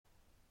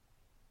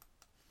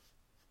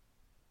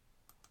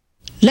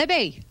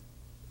Libby,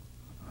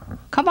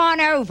 come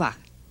on over.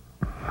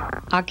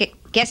 I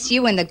guess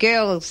you and the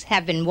girls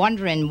have been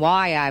wondering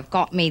why I've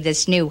got me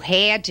this new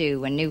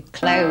hairdo and new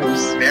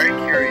clothes. Very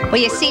curious.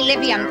 Well, you see,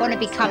 Libby, I'm going to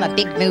become a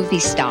big movie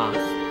star.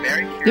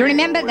 Very curious. You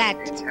remember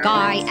that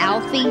guy,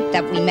 Alfie,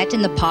 that we met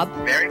in the pub?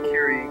 Very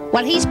curious.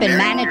 Well, he's been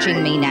Very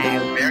managing me now.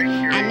 Very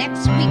curious. And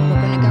next week we're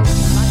going to go to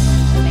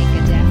London to make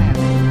a demo.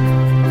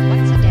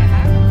 What's a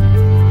demo?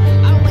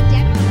 Oh, a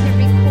demo's a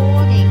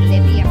recording,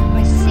 Libby, of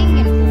my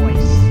singing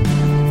voice.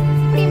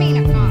 What do you mean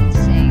I can't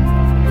sing?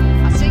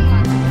 I sing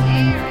like a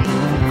canary.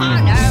 Oh,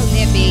 no,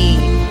 Libby.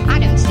 I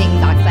don't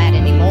sing like that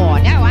anymore.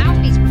 No,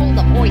 Alfie's pulled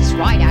the voice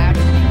right out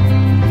of me.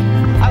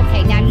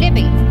 Okay, now,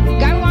 Libby,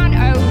 go on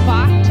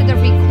over to the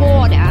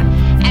recorder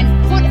and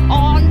put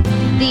on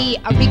the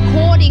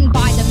recording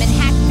by the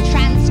Manhattan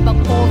Transfer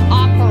called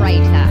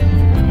Operator.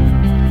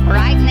 All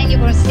right? And then you're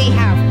going to see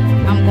how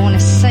I'm going to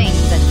sing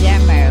the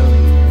demo,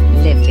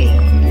 Libby.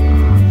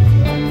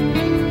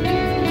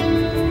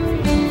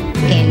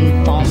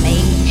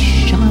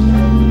 Information.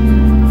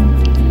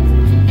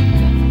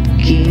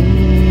 Give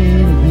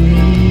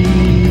me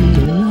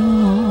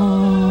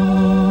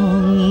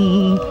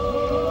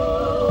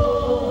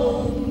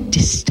long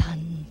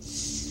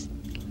distance.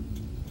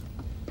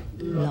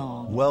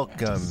 Long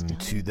Welcome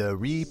to the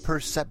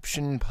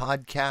Reperception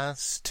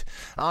Podcast.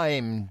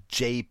 I'm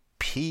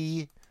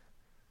JP,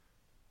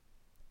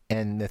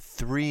 and the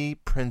three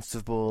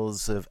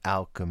principles of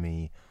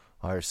alchemy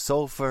are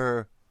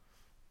sulfur,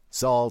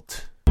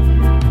 salt,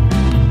 mercury.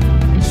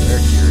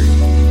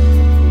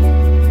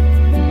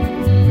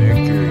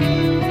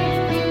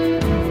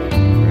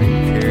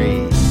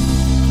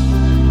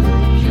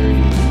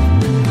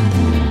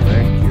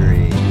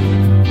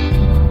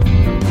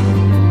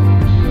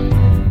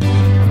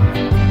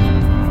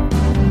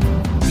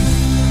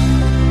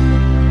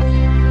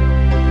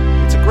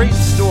 Great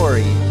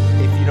story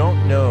if you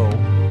don't know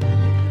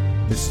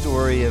the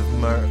story of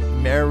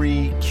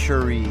Marie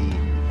Curie,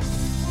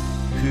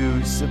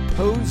 who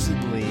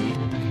supposedly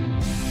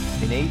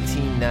in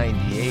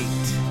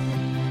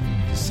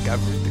 1898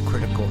 discovered the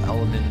critical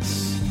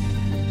elements,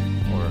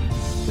 or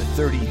the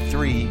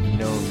 33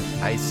 known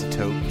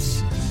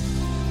isotopes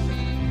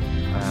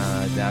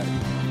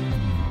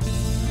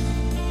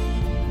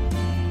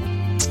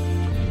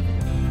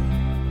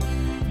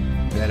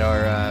that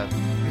are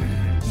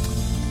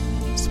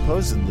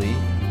supposedly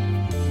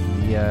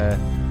the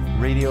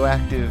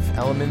radioactive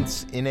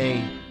elements in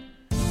a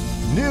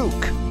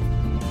nuke.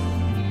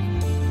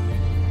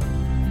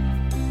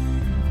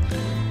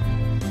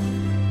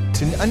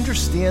 To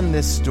understand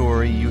this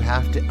story, you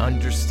have to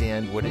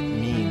understand what it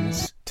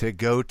means to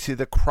go to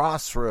the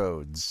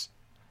crossroads.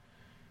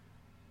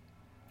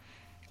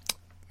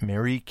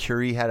 Marie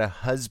Curie had a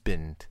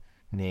husband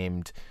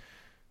named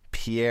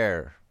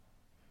Pierre.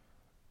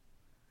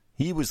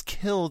 He was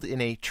killed in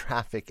a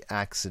traffic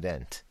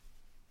accident.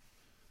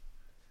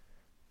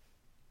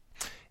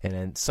 And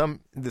then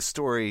the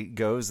story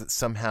goes that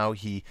somehow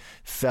he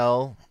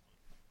fell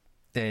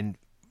and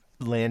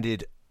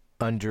landed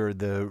under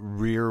the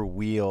rear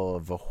wheel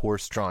of a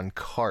horse-drawn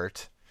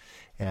cart,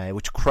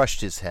 which crushed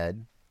his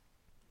head.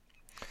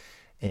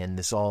 And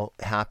this all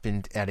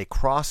happened at a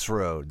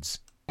crossroads.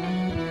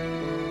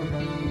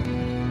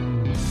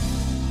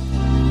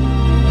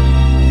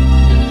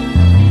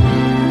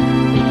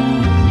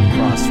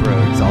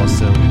 Crossroads,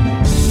 also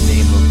the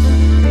name of a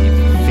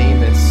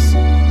famous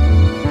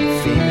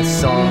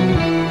song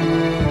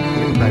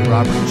written by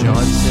Robert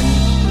Johnson.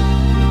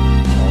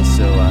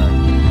 Also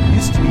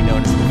used to be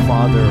known as the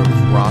father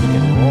of rock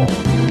and roll.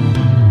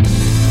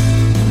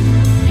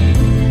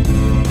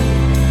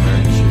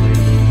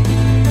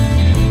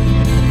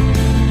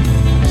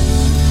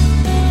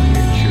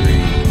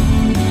 Mercury.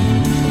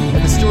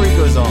 And the story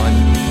goes on,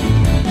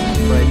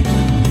 but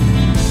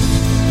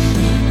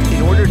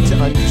in order to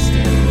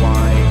understand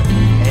why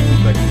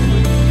anybody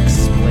would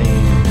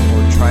explain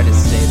or try to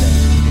say that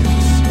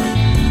nukes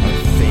are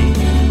fake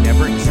and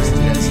never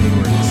existed as they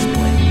were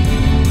explained,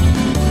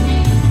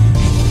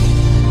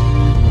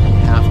 you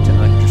have to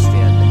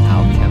understand the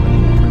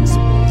alchemical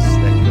principles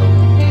that go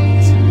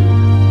into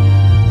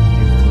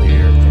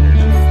nuclear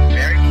energy.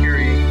 Mary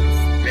Curie,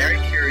 Mary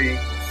Curie,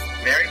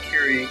 Mary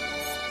Curie,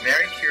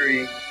 Mary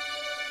Curie.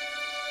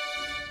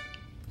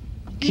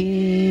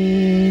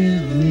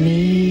 Give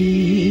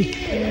me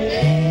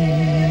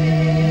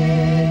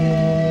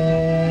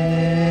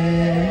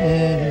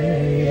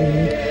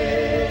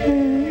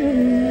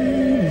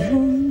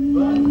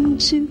 1,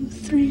 2,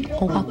 3.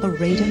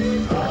 Operator.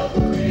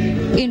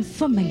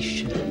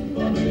 Information.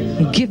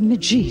 Give me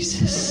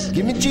Jesus.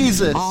 Give me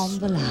Jesus. On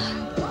the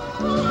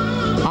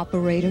line.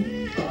 Operator.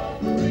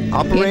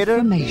 Operator,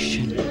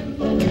 Information.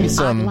 give me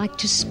some. I'd like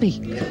to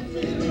speak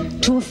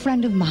to a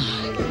friend of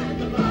mine.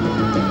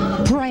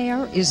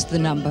 Prayer is the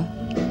number.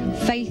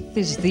 Faith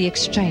is the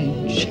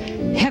exchange.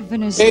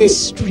 Heaven is the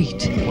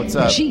street. What's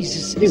up?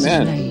 Jesus is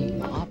the Amen.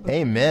 name.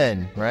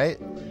 Amen, right?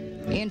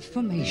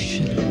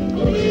 Information.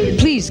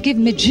 Please give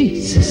me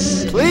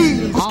Jesus.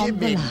 Please On give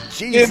the me line.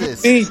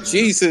 Jesus. Give me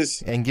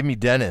Jesus. And give me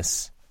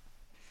Dennis.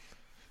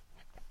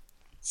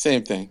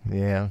 Same thing.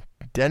 Yeah.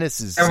 Dennis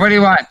is. Hey, what do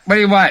you want? What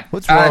do you want?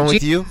 What's wrong with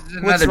Jesus you? is What's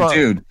another wrong?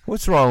 dude.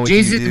 What's wrong with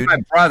Jesus you, dude? is my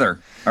brother.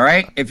 All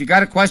right. If you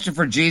got a question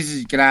for Jesus,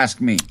 you can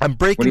ask me. I'm What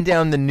breaking do you-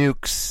 down the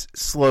nukes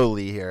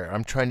slowly here.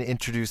 I'm trying to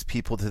introduce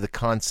people to the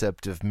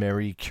concept of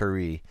Marie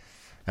Curie.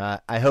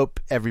 I hope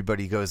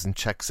everybody goes and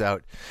checks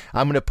out.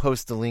 I'm going to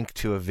post a link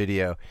to a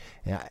video,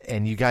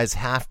 and you guys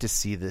have to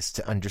see this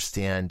to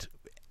understand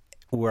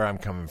where I'm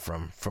coming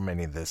from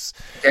any of this.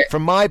 Okay.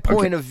 From my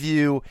point of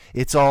view,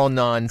 it's all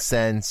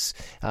nonsense.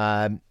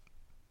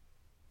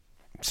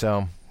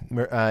 So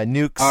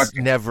nukes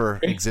never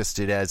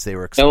existed as they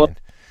were explained.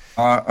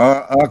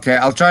 Okay.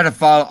 I'll try to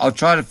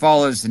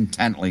follow this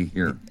intently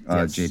here,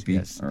 Yes, JP.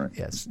 Yes, All right.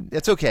 yes.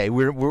 It's okay.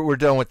 We're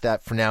done with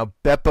that for now.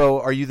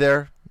 Beppo, are you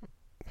there?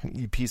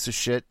 You piece of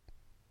shit.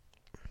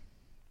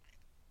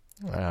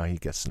 Oh, he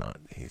guess not.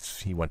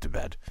 He went to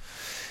bed.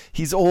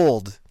 He's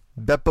old.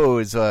 Beppo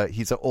is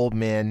he's an old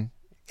man,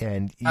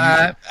 and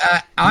I'm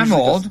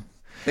usually old.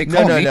 They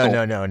call me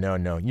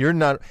old. no. You're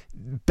not.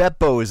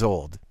 Beppo is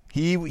old.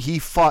 He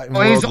fought in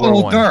he's World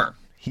War One. older.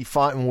 He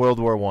fought in World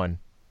War One.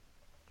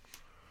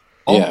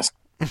 Yes.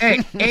 Hey,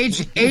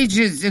 age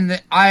is in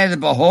the eye of the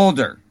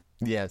beholder.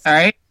 Yes. All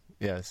right.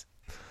 Yes.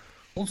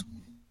 Am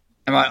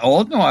I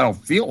old? No, I don't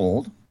feel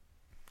old.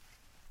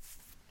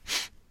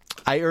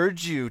 I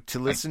urge you to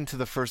listen to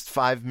the first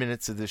 5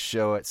 minutes of this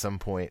show at some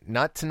point.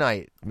 Not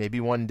tonight. Maybe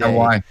one day.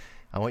 Why?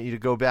 I want you to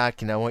go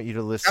back and I want you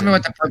to listen. Tell me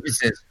what the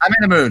purpose is. I'm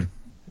in the mood.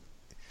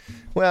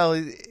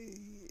 Well,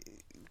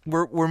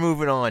 we're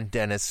moving on,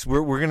 Dennis.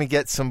 We're gonna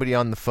get somebody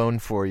on the phone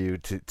for you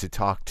to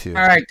talk to.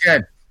 All right,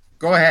 good.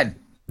 Go ahead.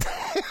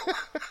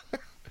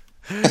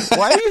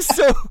 Why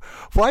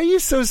are you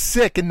so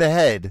sick in the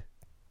head?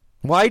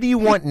 Why do you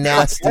want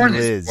nasty Born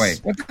this Liz? way.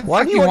 What the Why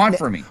fuck do you want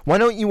from me? Why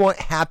don't you want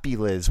happy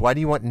Liz? Why do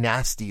you want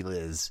nasty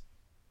Liz?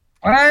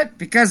 What?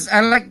 Because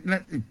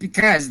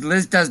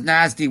Liz does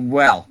nasty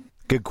well.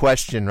 Good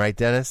question, right,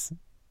 Dennis?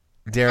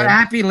 But Darren,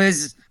 happy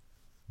Liz.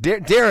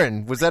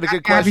 Darren, was that a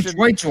good Happy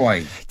question?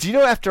 Joy. Do you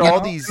know after You all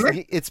know, these,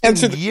 really? it's been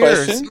Answer the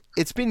years. question.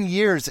 It's been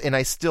years, and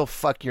I still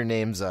fuck your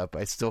names up.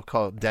 I still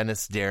call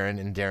Dennis Darren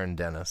and Darren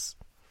Dennis.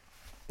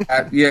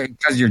 Yeah,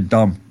 because you're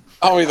dumb.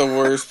 Probably the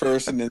worst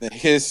person in the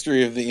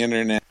history of the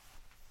internet.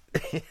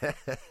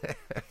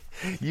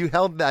 You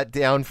held that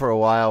down for a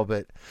while,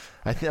 but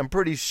I'm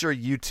pretty sure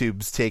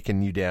YouTube's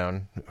taken you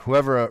down.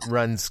 Whoever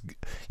runs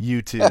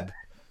YouTube.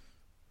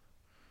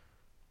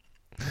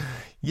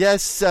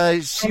 Yes,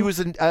 she was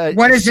a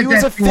What is she it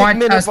was that a you want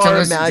figment us of to our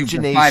listen to for 5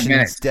 imaginations,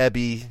 minutes?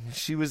 Debbie.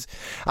 She was.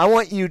 I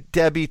want you,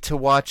 Debbie, to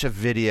watch a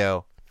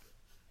video.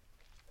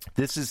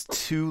 This is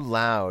too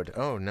loud.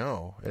 Oh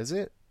no, is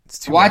it? It's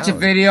too Watch a loud.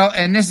 video,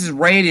 and this is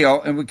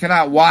radio, and we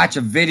cannot watch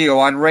a video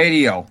on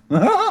radio.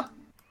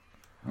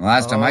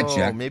 Last time I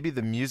checked. Maybe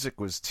the music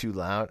was too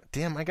loud.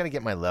 Damn, I gotta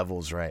get my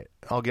levels right.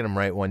 I'll get them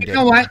right one day. You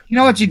know what? You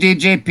know what you did,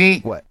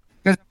 JP? What?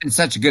 Because I'm in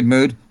such a good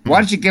mood. Why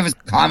don't you give us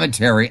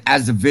commentary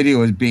as the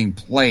video is being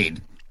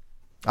played?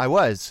 I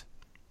was.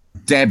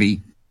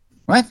 Debbie.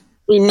 What?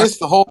 We missed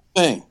the whole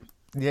thing.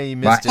 Yeah, you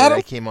missed How it. do-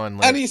 I came on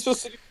How are late. you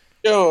supposed to do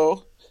the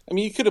show? I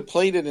mean, you could have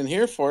played it in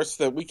here for us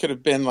so that we could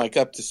have been like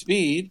up to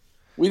speed.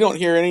 We don't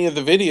hear any of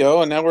the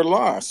video, and now we're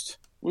lost.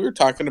 We were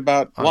talking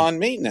about lawn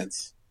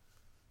maintenance.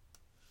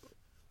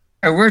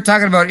 And we're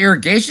talking about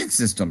irrigation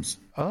systems.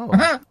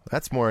 Oh,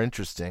 that's more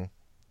interesting.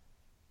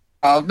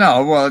 Oh,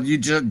 no. Well, you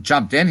just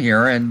jumped in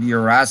here and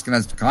you're asking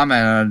us to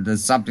comment on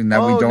something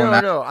that we don't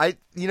have. No.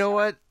 You know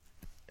what?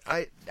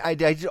 I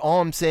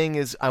all I'm saying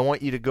is I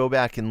want you to go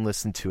back and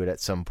listen to it at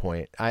some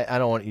point. I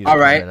don't want you to. All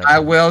right. comment on I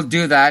it. will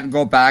do that and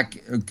go back.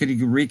 Could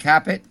you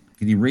recap it?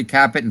 Can you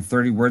recap it in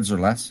 30 words or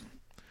less?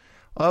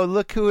 Oh,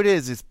 look who it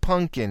is. It's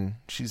Pumpkin.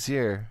 She's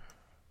here.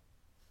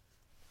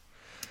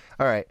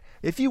 All right.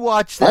 If you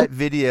watch that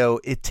video,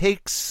 it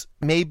takes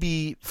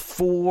maybe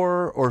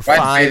 4 or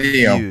 5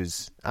 video?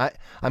 views.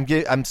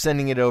 I'm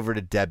sending it over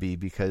to Debbie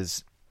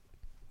because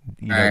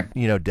All right.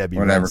 you know Debbie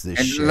Whatever. runs this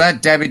And shit.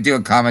 let Debbie do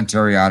a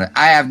commentary on it.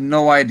 I have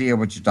no idea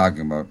what you're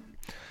talking about.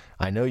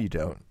 I know you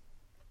don't.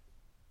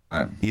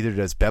 Uh, Either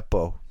does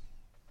Beppo.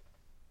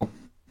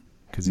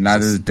 Because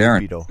Neither is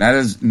Darren. That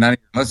is none of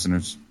your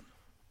listeners.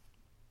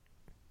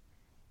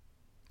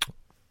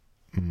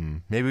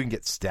 Maybe we can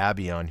get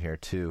Stabby on here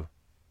too.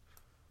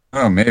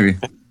 Oh, maybe.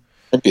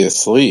 Might be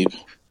asleep.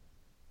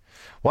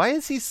 Why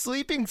is he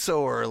sleeping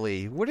so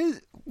early? What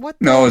the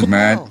Knows, hell?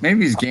 man.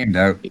 Maybe he's gamed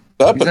out.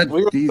 Up, He's had-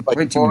 we were he's up like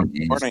way too 4 many in the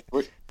games.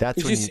 morning. That's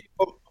Did when you see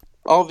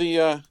all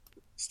the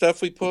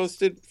stuff we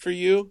posted for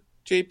you,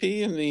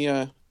 JP,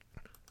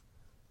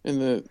 in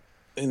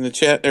the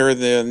chat or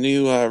the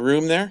new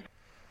room there?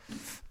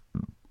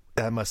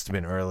 that must have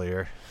been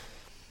earlier.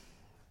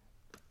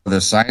 The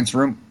science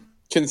room?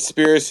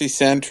 Conspiracy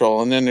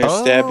Central, and then there's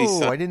Stabby. Oh, I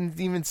Sun. didn't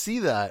even see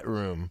that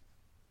room.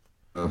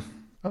 Oh.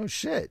 Oh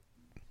shit!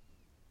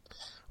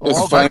 It's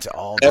I'll fine. get to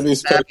all.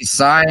 Stabby's Happy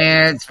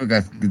Science. We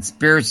got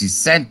Conspiracy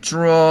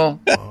Central.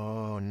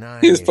 Oh,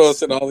 nice. He was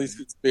posting all these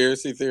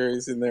conspiracy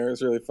theories in there. It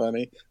was really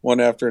funny, one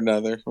after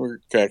another. We're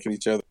cracking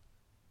each other.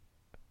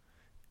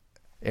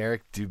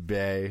 Eric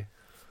Dubé.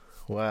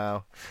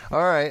 Wow.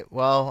 All right.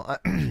 Well,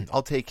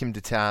 I'll take him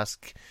to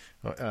task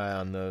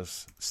on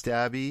those.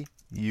 Stabby,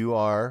 you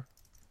are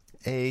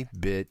a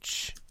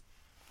bitch.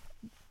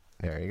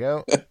 There you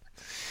go.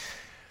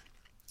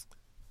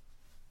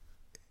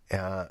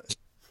 I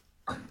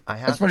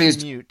have to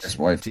mute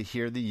to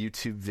hear the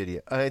YouTube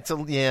video.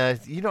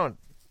 You don't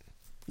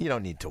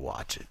need to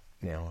watch it.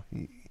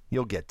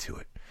 You'll get to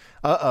it.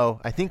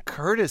 I think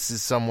Curtis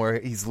is somewhere.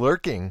 He's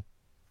lurking.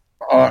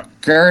 Oh,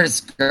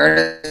 Curtis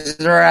is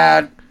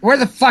around. Where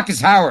the fuck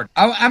is Howard?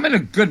 I'm in a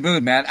good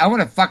mood, man. I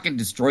want to fucking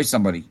destroy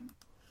somebody.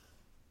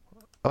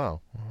 Oh,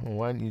 well,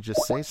 why don't you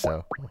just say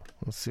so?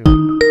 Let's see.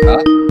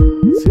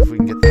 Let's see if we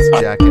can get this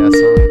jackass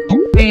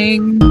on.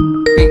 Bing,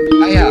 bing.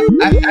 Yeah,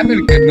 I'm in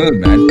a good mood,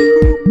 man.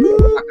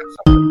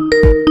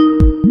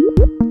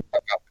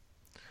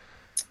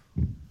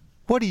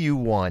 What do you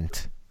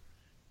want?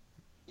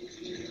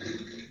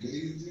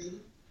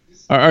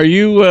 Are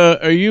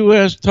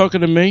you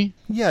talking to me?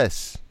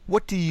 Yes.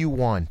 What do you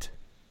want?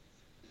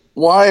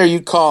 Why are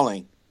you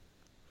calling?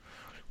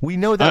 We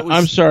know that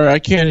I'm sorry, I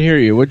can't hear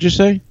you. What'd you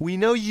say? We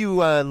know you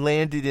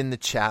landed in the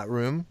chat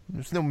room.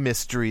 There's no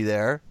mystery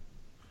there.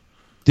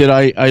 Did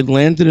I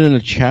landed in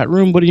a chat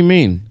room? What do you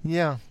mean?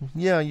 Yeah,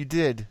 you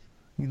did.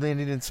 You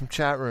landed in some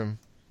chat room.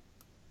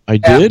 I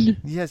did?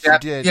 Yes, you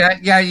did.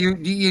 Yeah.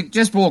 You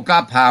just woke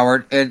up,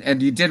 Howard,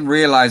 and you didn't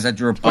realize that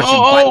you were pushing.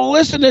 Oh,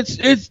 listen,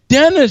 it's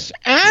Dennis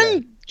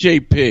and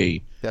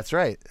JP. That's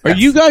right. Are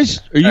you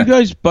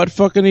guys butt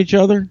fucking each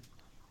other?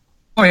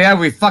 Oh yeah,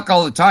 we fuck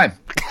all the time.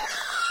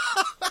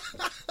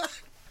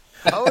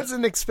 I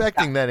wasn't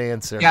expecting that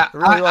answer. Yeah,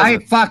 really I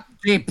fuck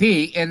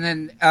JP, and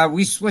then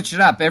we switch it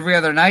up every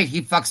other night.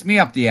 He fucks me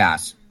up the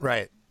ass.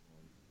 Right.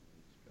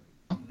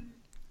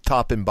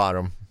 Top and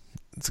bottom.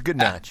 It's a good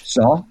match.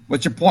 So,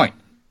 what's your point?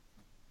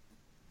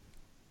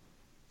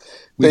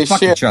 We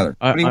fuck each other.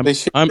 I'm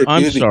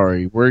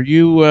sorry. Were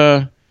you?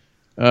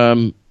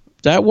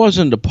 That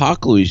wasn't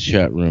Apocalypse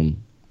chat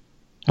room.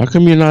 How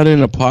come you're not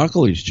in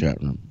Apocalypse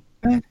chat room?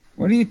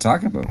 What are you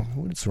talking about?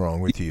 What's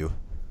wrong with you?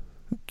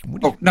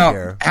 Oh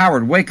no,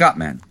 Howard, wake up,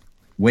 man!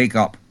 Wake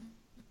up.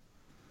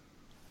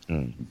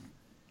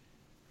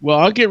 Well,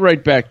 I'll get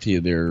right back to you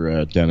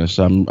there, Dennis.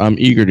 I'm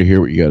eager to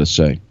hear what you got to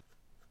say.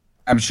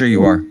 I'm sure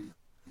you are.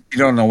 You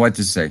don't know what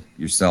to say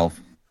yourself.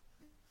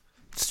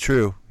 It's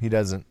true. He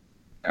doesn't.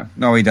 Yeah.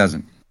 No, he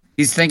doesn't.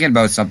 He's thinking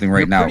about something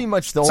right now. You're pretty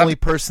much the only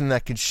person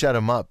that can shut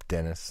him up,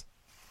 Dennis.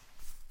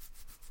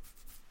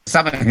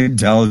 Something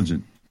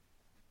intelligent.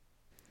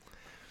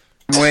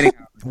 I'm waiting.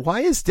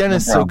 Why is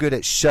Dennis so good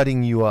at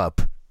shutting you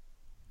up?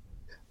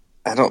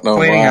 I don't know. I'm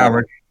waiting,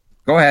 Howard.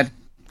 Go ahead.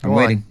 I'm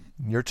waiting.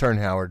 Your turn,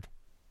 Howard.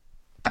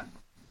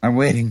 I'm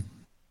waiting.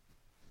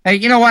 Hey,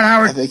 you know what,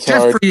 Howard?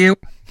 Just for you.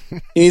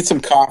 You need some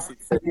coffee.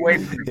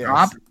 Wait for the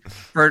drop.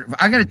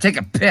 I'm going to take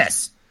a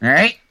piss. All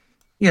right?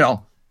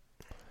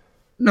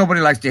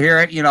 Nobody likes to hear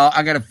it.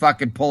 I'm going to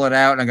fucking pull it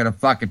out and I'm going to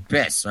fucking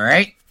piss. All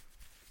right?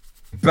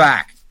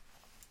 Back.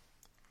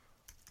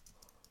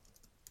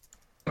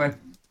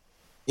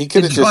 He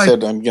could have just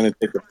said, "I'm going to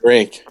take a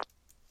break."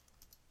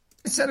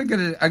 I said, "I'm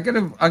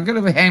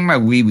gonna hang my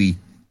wee wee."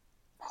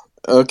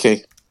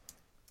 Okay,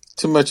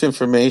 too much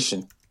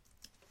information.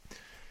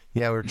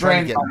 Yeah, we're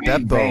trying to get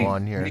Beppo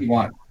on here. What do you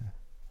want?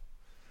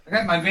 I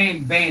got my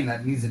main vein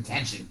that needs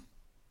attention.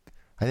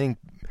 I think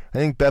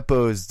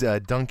Beppo is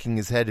dunking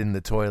his head in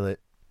the toilet.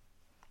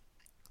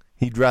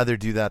 He'd rather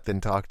do that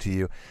than talk to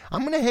you.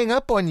 I'm going to hang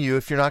up on you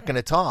if you're not going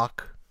to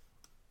talk.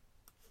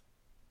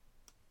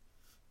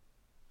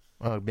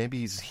 Oh,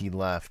 maybe he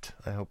left.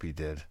 I hope he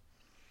did.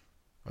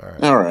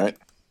 All right.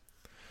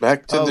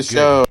 Back to the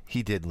show.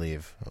 He did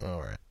leave.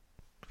 All right.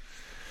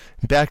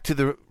 Back to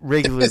the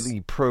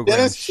regularly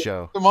programmed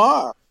show. Come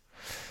on.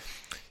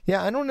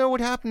 Yeah, I don't know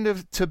what happened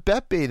to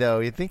Beppe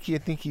though. You think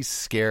he's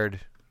scared?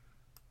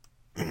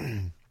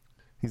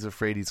 He's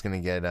afraid he's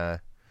going to get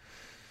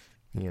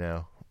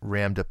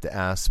rammed up the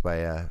ass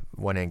by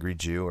one angry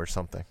Jew or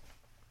something.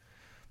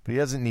 But he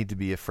doesn't need to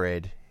be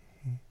afraid.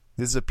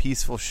 This is a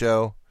peaceful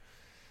show.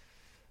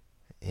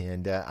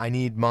 And I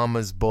need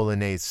Mama's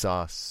bolognese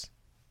sauce.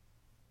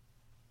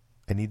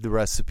 I need the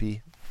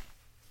recipe.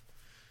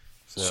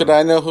 So. Should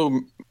I know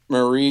who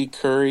Marie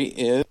Curie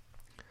is?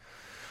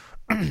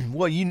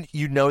 Well,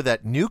 you know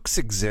that nukes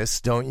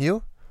exist, don't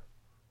you?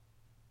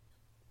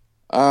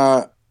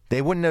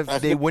 They wouldn't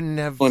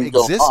have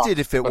existed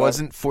if it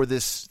wasn't for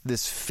this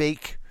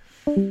fake.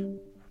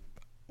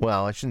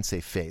 Well, I shouldn't say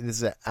fake.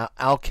 This is an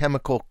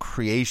alchemical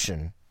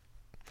creation.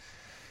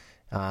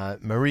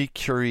 Marie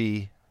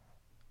Curie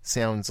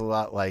sounds a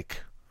lot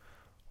like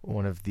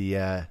one of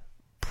the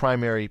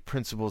primary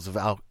principles of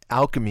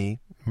alchemy,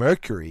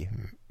 Mercury.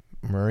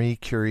 Marie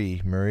Curie.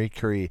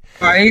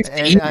 I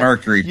eat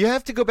Mercury. You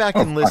have to go back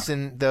and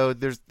listen, though.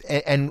 There's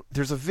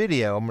a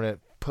video. I'm going to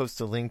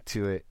post a link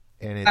to it.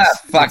 And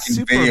it's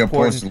super video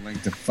important. Post a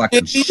link to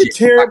fucking shit.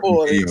 Terrible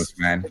videos,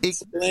 man.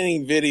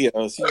 Explaining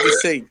videos. You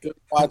just say, go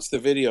watch the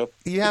video.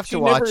 You have to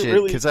watch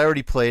it because I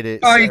already played it.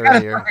 Oh, you got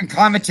to fucking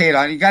commentate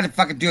on it. You got to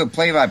fucking do a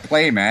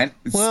play-by-play, man.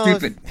 It's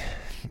stupid.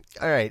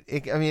 all right.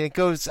 It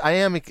goes. I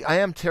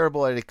am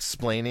terrible at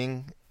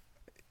explaining.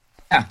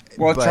 Yeah,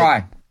 well, But-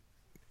 try.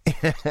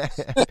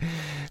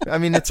 I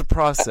mean, it's a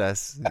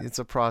process. It's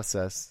a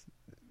process.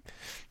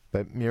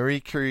 But Marie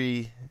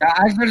Curie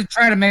I was going to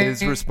try to make.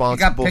 is you got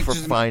responsible for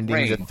pictures in my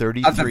finding the brain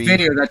 33 of the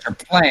video that you're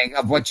playing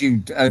of what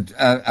you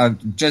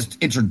just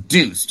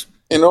introduced.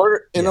 In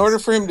order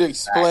for him to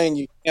explain,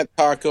 you can't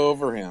talk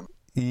over him.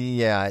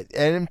 Yeah,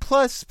 and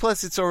plus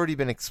it's already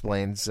been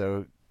explained.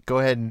 So go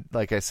ahead and,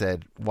 like I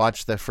said,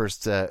 watch the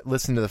first,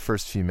 listen to the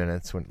first few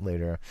minutes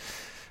later.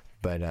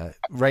 But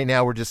right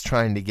now we're just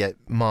trying to get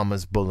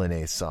Mama's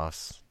bolognese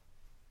sauce,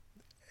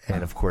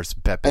 and of course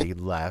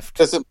Beppe left.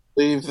 Doesn't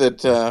believe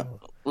that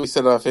we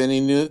set off any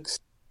nukes.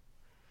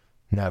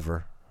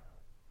 Never.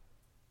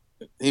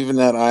 Even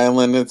that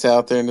island that's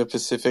out there in the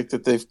Pacific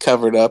that they've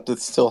covered up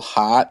that's still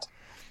hot.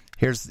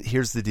 Here's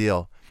the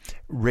deal: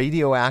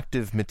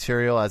 radioactive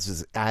material,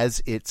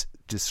 as it's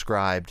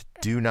described,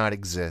 do not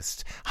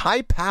exist.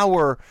 High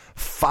power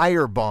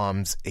fire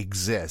bombs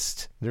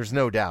exist. There's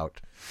no doubt.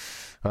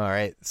 All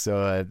right,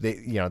 so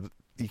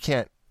you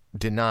can't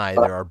deny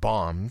there are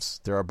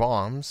bombs. There are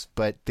bombs,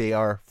 but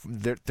they're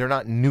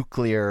not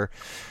nuclear.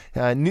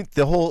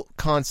 The whole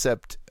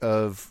concept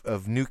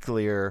of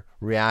nuclear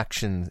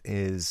reaction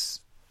is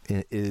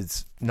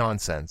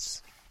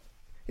nonsense.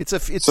 It's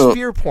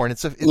fear porn.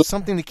 It's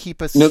something to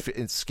keep us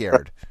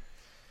scared.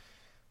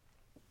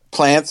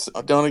 Plants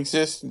don't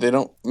exist. They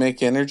don't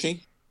make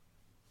energy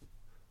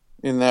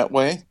in that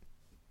way.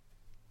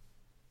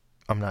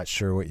 I'm not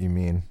sure what you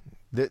mean.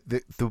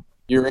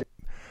 You're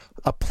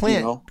A plant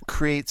You know.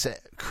 creates.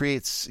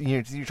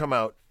 You're talking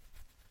about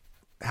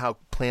how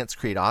plants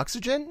create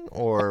oxygen,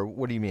 or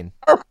what do you mean?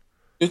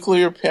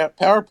 nuclear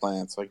power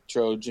plants like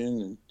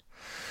Trojan and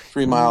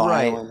 3 Mile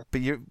Island.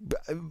 But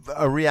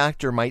a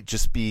reactor might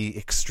just be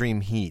extreme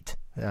heat,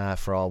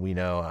 for all we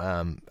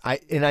know. I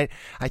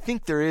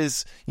think there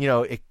is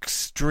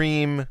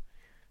extreme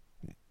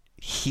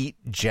heat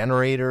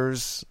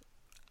generators,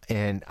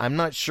 and I'm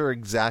not sure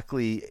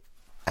exactly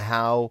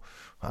how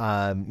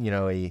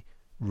a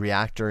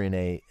reactor in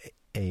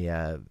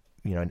an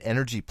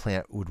energy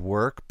plant would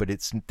work, but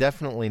it's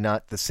definitely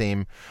not the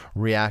same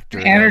reactor.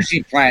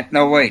 Energy plant.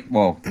 No, wait.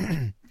 Well,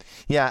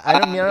 yeah, I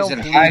don't is it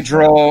believe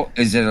hydro?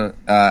 Is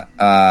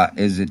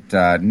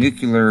it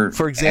nuclear?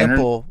 For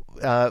example,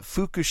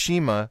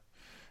 Fukushima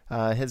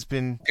has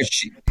been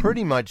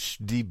pretty much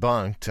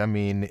debunked. I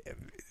mean,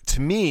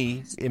 to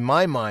me, in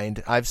my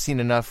mind, I've seen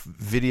enough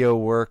video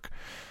work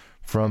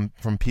from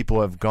people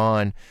who have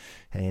gone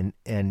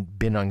and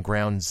been on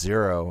ground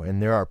zero,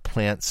 and there are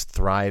plants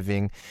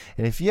thriving.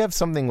 And if you have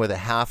something with a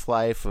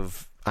half-life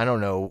of, I don't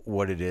know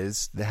what it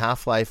is, the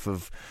half-life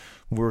of,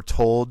 we're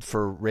told,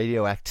 for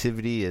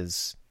radioactivity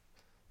is,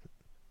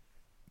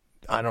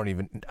 I don't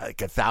even, like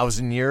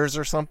 1,000 years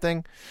or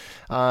something.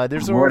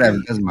 There's whatever,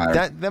 already, doesn't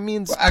matter. that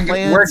means We're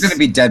plants, going to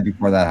be dead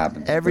before that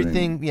happens.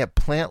 everything,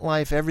 plant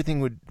life, everything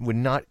would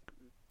not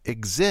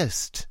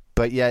exist,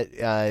 but yet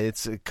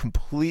it's a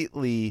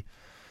completely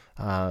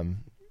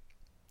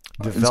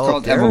developed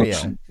called area.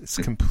 evolution.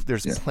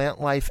 There's plant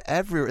life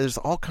everywhere. There's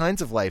all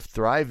kinds of life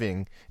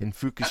thriving in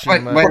When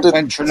Fukushima.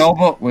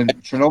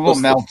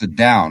 Chernobyl melted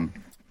down,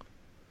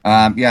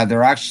 there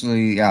are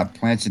actually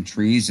plants and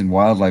trees and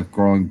wildlife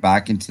growing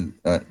back into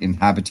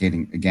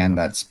inhabiting again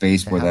that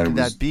space where How that could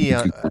was. that be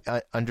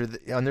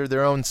under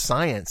their own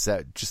science?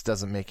 That just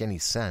doesn't make any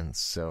sense.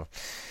 So,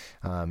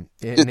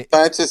 Did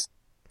scientists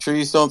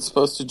trees don't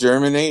supposed to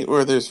germinate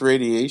where there's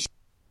radiation?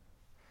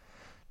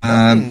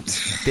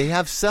 they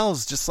have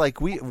cells just like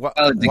we.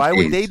 Why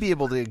would they be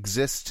able to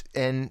exist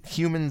and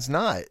humans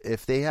not?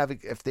 If they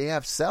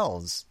have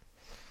cells,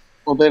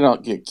 Well, they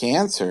don't get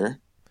cancer.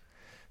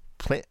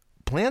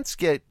 plants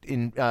get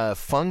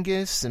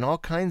fungus and all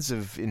kinds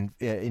of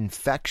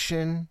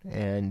infection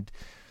and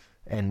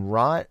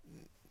rot,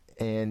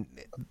 and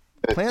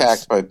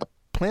Attacked by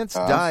plants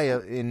die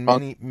in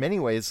many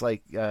ways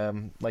like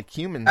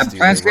humans do.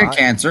 Plants They get rot-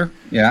 cancer.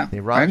 Yeah, They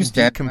I rot and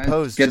understand.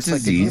 decompose Get just like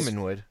a disease.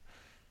 human would.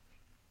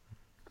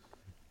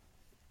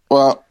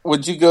 Well,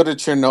 would you go to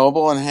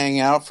Chernobyl and hang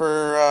out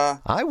for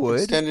I would.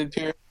 extended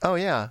period? Oh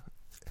yeah.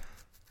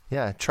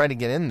 Yeah, try to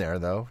get in there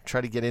though.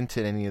 Try to get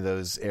into any of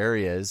those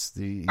areas.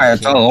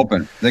 It's all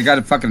open. They got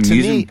a fucking To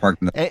amusement me, park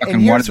in the and fucking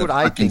one here's of the what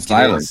I fucking think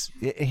silos.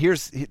 it is.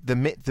 Here's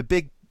the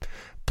big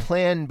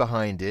plan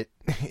behind it,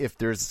 if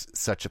there's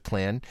such a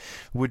plan,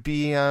 would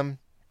be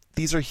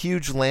these are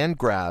huge land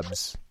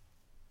grabs.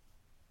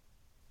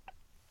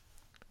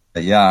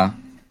 Yeah,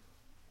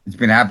 it's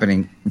been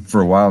happening for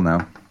a while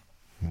now.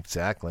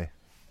 Exactly.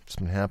 It's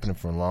been happening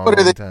for a long, What are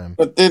long they? time.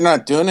 But they're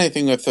not doing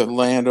anything with the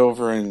land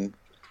over in.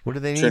 What do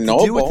they need to do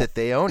Chernobyl. with it?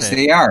 They own Yes, it.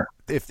 they are.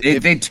 If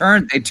They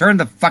turned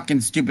the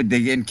fucking stupid.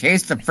 They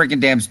encased the freaking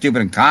damn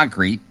stupid in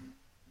concrete.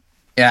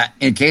 Yeah,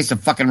 in case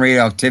of fucking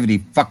radioactivity.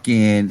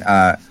 Fucking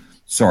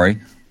sorry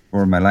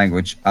for my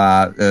language.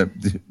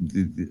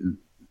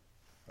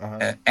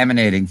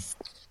 Emanating.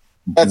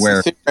 That's where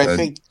the thing. I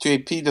think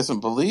JP doesn't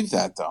believe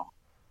that though.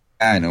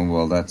 I know.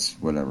 Well, that's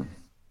whatever.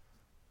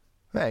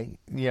 Hey,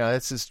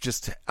 this is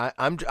just.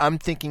 I'm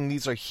thinking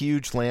these are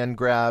huge land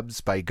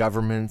grabs by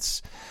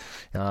governments.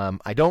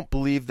 I don't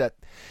believe that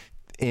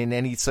in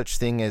any such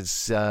thing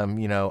as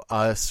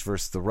us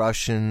versus the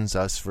Russians,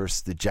 us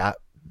versus the Jap.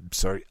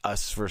 Sorry,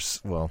 us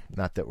versus. Well,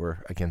 not that we're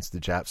against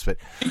the Japs, but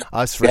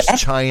us versus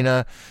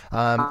China.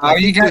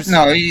 You guys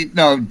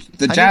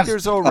the Japs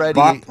there's already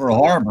bought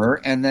Pearl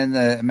Harbor, and then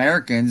the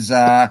Americans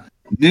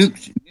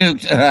nuked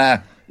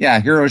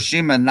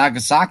Hiroshima and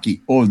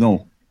Nagasaki. Oh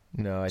no.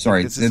 No,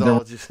 sorry. This is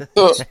all just...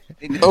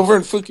 Over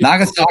in Fukushima,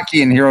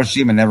 Nagasaki and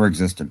Hiroshima never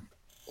existed.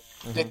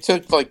 They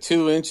took like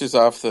 2 inches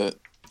off the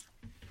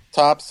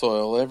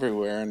topsoil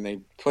everywhere, and they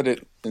put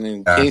it and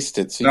encased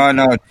it. So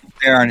No,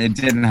 Aaron, it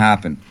didn't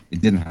happen. It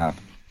didn't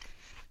happen.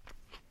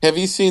 Have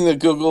you seen the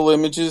Google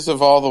images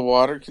of all the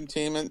water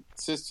containment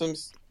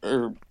systems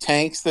or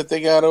tanks that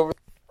they got over?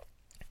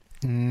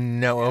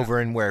 No,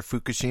 over in where?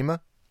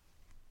 Fukushima?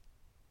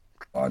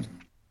 God.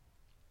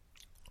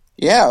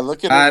 Yeah,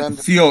 look at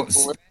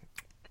it.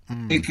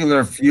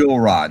 Nuclear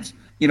fuel rods.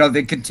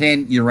 They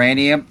contain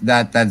uranium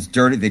that's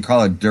dirty. They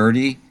call it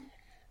dirty.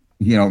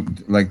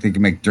 Like they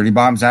can make dirty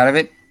bombs out of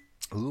it.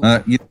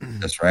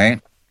 That's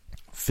right.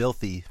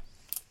 Filthy.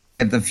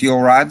 Get the fuel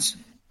rods,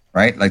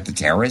 right? Like the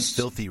terrorists.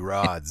 Filthy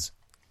rods.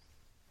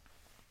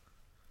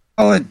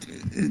 Oh,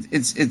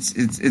 it's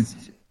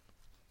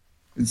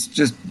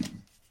just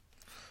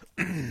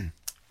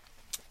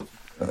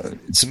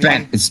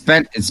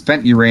it's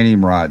spent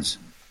uranium rods.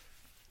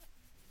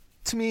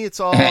 To me, it's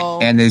all.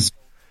 And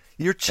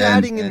you're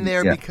chatting in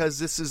there because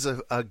this is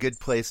a good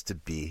place to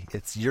be.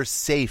 You're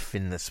safe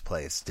in this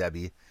place,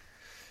 Debbie.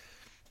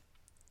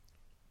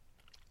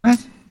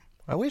 What?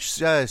 I wish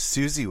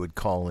Susie would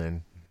call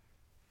in.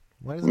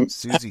 Why isn't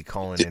Susie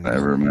calling in?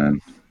 Whatever,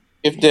 man.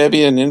 Give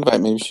Debbie an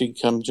invite. Maybe she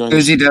can come join.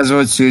 Susie does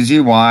what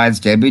Susie wants.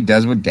 Debbie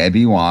does what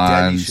Debbie wants.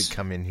 Debbie should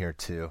come in here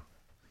too.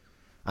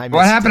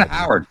 What happened to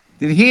Howard?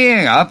 Did he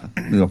hang up?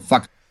 Little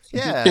fuck.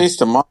 Yeah. He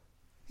chased him off.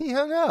 He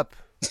hung up.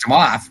 Chased him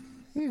off.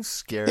 He was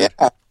scared.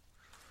 Yeah.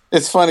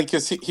 It's funny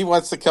because he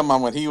wants to come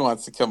on when he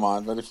wants to come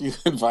on, but if you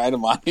invite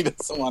him on, he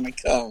doesn't want to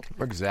come.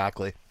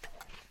 Exactly.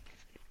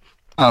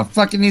 Oh,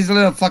 fucking he's a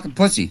little fucking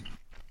pussy.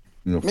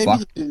 Little Maybe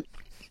fuck.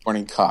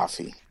 Morning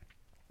coffee.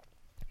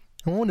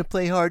 I want to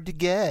play hard to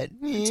get.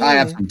 Yeah. Tie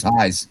up some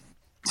ties.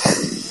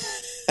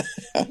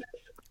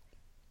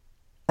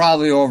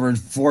 Probably over in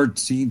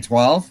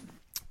 1412.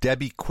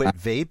 Debbie quit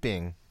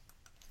vaping.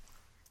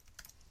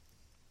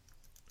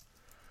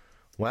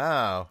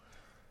 Wow.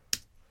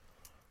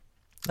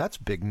 That's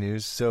big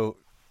news. So,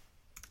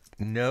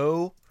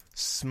 no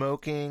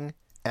smoking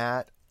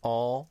at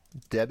all,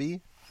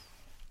 Debbie?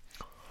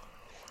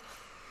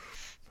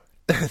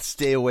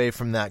 Stay away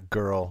from that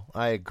girl.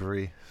 I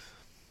agree.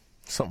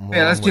 Something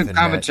wrong Let's do with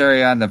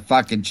commentary on the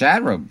fucking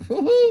chat room.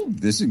 Woo-hoo,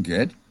 this is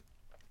good.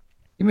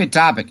 Give me a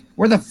topic.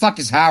 Where the fuck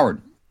is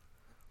Howard?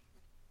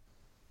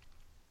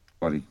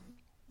 Buddy.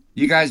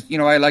 You guys,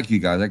 I like you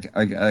guys.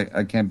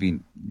 I can't be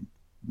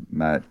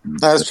mad.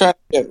 I was trying to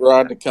get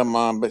Rod to come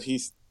on, but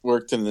he's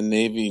worked in the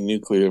Navy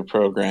nuclear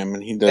program,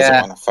 and he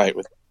doesn't want to fight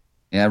with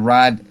me. Yeah,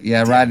 Rod.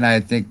 Yeah, Rod and I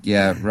think.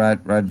 Yeah,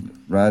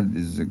 Rod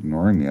is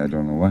ignoring me. I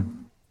don't know why.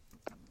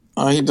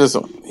 Oh, he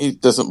doesn't. He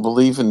doesn't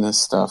believe in this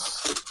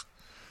stuff.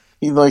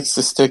 He likes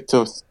to stick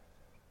to.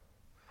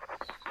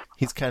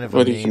 He's kind of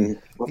what a he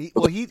main.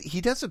 can.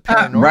 He does a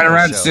paranormal Run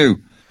around, show.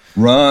 Sue.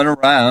 Run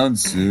around,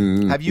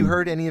 Sue. Have you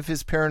heard any of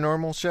his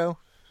paranormal show?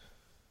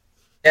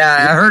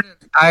 Yeah,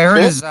 I heard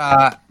his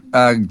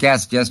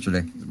guest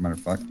yesterday. As a matter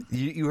of fact.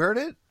 You heard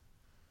it?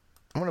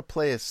 I'm gonna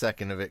play a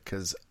second of it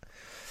because.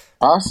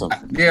 Awesome.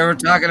 Yeah, we're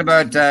talking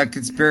about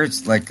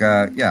conspiracy.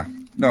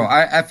 No,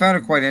 I found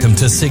it quite Welcome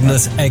interesting. to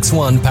Cygnus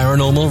X1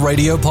 Paranormal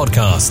Radio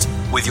Podcast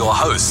with your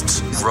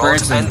hosts,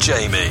 Rod and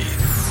Jamie.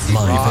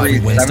 Live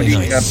every Wednesday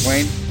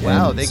night.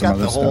 Wow, they got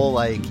the whole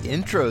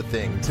intro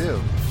thing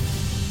too.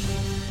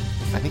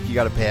 I think you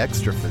got to pay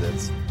extra for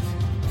this.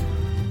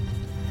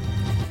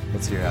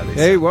 Let's hear how they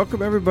Hey,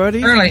 welcome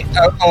everybody. Early.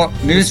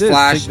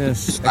 Newsflash.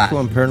 Cygnus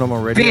X1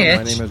 Paranormal Radio. Bitch.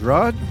 My name is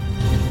Rod.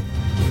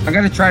 I'm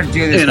going to try to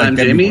do this. And I'm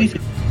Jamie.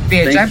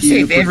 Bitch, I'm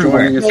safe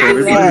everywhere.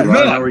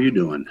 Rod, how are you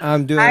doing?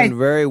 I'm doing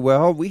very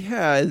well. We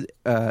had,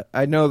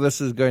 I know this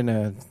is going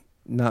to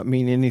not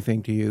mean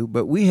anything to you,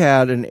 but we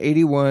had an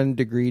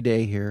 81-degree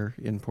day here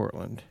in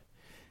Portland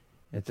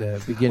at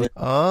the beginning.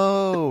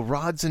 Oh,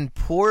 Rod's in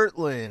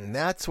Portland.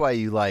 That's why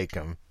you like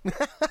him.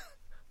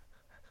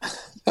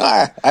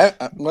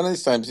 One of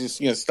these times he's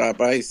going to stop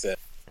by, he said.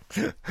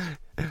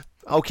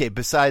 Okay,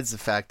 besides the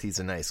fact he's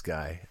a nice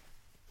guy.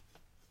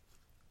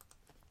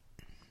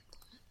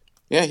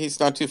 Yeah, he's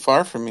not too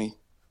far from me.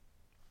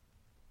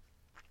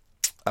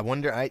 I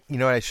wonder, I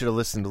should have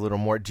listened a little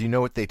more. Do you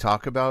know what they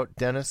talk about,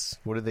 Dennis?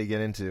 What did they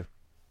get into?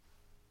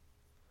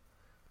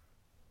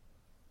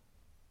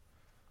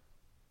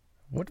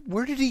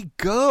 Where did he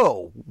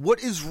go?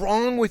 What is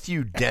wrong with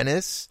you,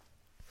 Dennis?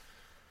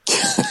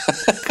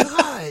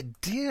 God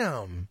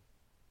damn.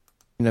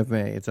 Of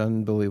May. It's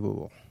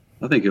unbelievable.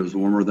 I think it was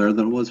warmer there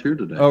than it was here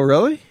today. Oh,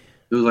 really?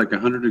 It was like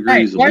 100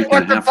 degrees. Hey,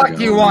 what the fuck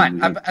do you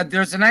want?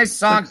 There's a nice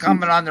song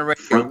coming on the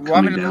radio. Front You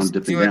want me coming to down, listen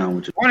dipping to it? down,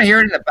 which is- Want to hear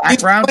it in the He's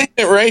background? playing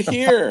it right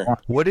here.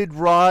 What did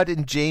Rod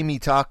and Jamie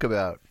talk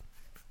about?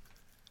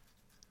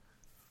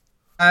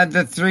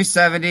 The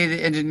 370,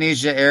 the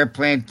Indonesia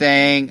airplane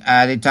thing.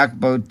 They talked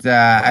about.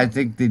 I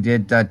think they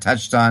did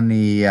touched on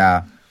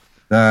the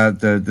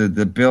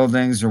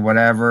buildings or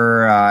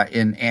whatever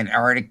in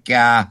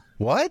Antarctica.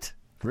 What?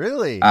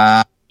 Really?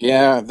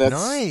 Yeah, that's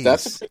Nice.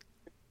 that's a good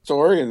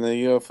story in the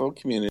UFO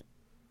community.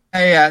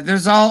 Hey,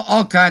 there's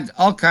all kinds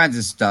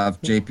of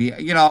stuff,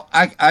 JP. You know,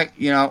 I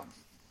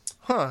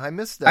I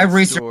missed I that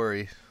researched-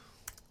 story.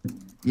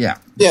 yeah.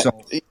 Yeah,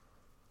 So,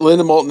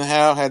 Linda Moulton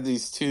Howe had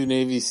these 2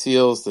 Navy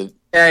SEALs that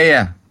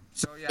yeah.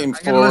 So yeah, Came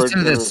I'm gonna listen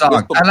to forward this for-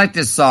 song. I like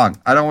this song.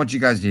 I don't want you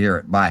guys to hear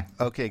it. Bye.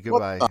 Okay,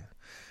 goodbye.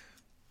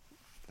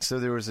 So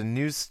there was a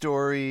news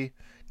story.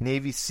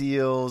 Navy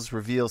SEALs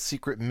reveal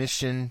secret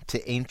mission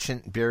to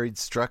ancient buried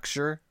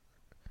structure.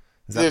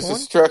 Is that there's the a one?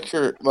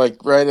 structure like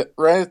right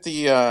at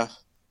the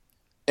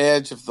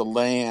edge of the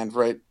land,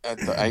 right at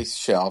the ice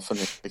shelf, and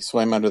they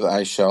swam under the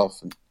ice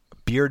shelf. And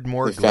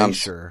Beardmore they found-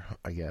 Glacier,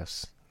 I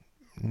guess.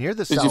 Near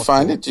the did South you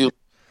find Pole. it? Did you,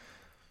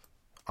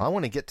 I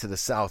want to get to the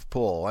South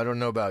Pole. I don't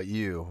know about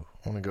you.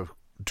 I want to go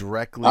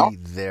directly Oh,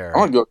 there. I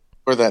want to go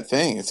for that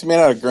thing. It's made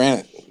out of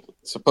granite,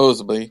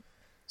 supposedly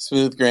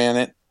smooth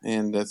granite,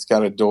 and it's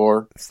got a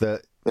door. It's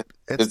the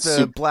It's the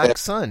super- black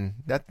sun.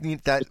 That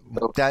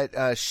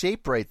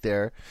shape right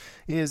there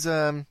is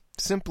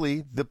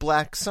simply the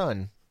black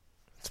sun.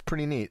 It's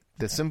pretty neat.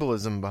 The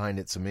symbolism behind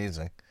it's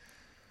amazing.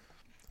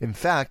 In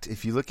fact,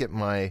 if you look at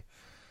my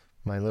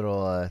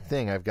little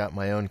thing, I've got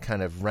my own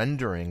kind of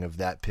rendering of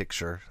that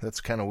picture.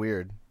 That's kind of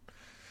weird.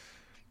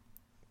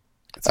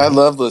 I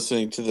love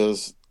listening to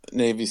those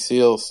Navy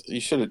SEALs. You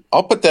should.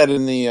 I'll put that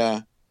in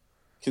the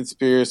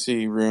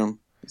conspiracy room.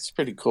 It's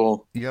pretty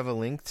cool. You have a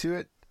link to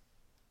it,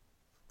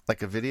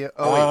 like a video.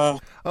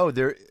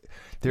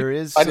 There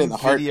is I did some the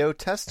heart- video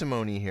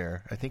testimony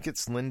here. I think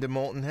it's Linda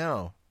Moulton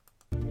Howe.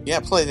 Yeah,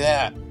 play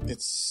that.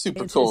 It's super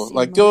Interest cool. in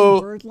Like go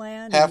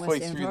Birdland halfway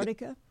in West through the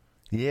Antarctica.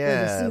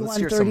 Yeah, The let's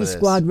hear some of C-130 this.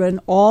 squadron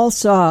all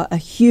saw a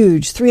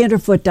huge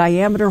 300-foot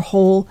diameter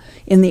hole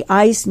in the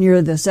ice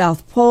near the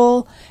South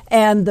Pole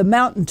and the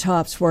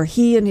mountaintops where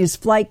he and his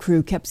flight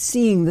crew kept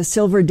seeing the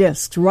silver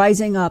discs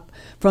rising up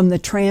from the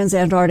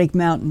Transantarctic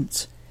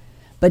Mountains,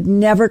 but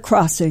never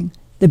crossing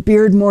the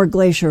Beardmore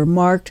Glacier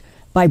marked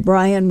by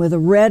Brian with a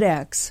red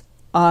X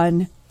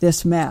on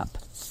this map.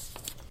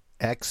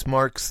 X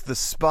marks the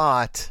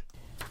spot.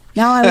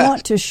 Now I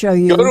want to show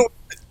you Go to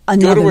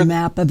another where-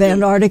 map of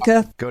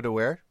Antarctica. Go to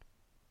where?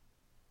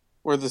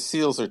 where the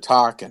SEALs are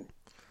talking.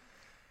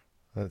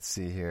 Let's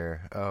see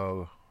here.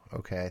 Oh,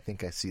 okay. I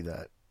think I see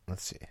that.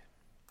 Let's see.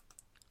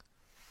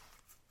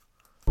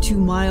 2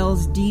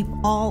 miles deep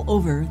all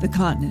over the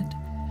continent.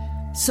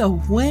 So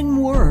when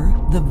were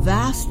the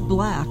vast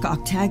black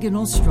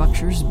octagonal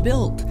structures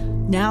built,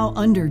 now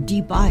under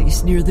deep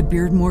ice near the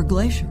Beardmore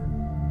Glacier?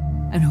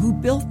 And who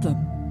built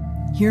them?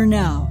 Here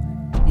now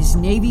is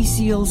Navy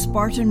SEAL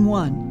Spartan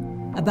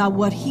 1 about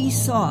what he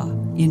saw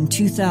in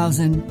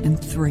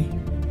 2003.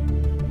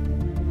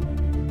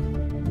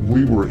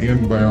 We were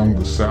inbound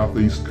the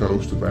southeast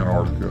coast of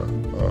Antarctica.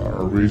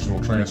 Our original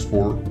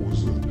transport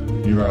was a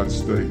United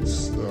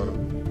States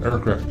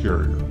aircraft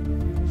carrier.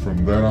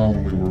 From then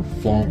on, we were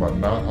flown by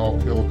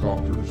Nighthawk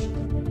helicopters.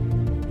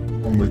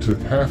 When we took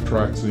half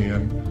tracks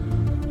in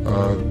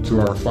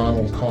to our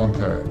final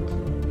contact,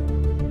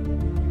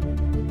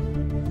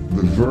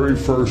 the very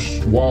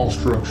first wall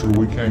structure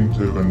we came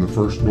to and the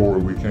first door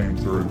we came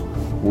through,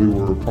 we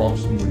were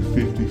approximately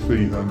 50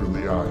 feet under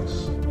the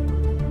ice.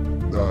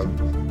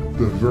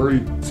 The very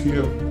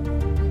tip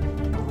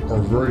or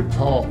very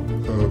top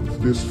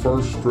of this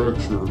first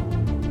structure,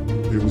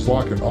 it was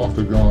like an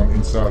octagon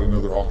inside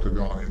another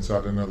octagon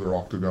inside another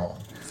octagon.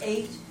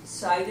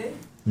 8-sided?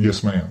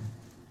 Yes, ma'am.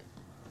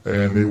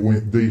 And it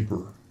went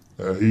deeper.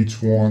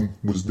 Each one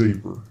was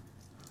deeper.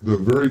 The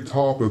very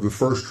top of the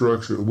first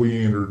structure that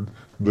we entered,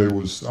 there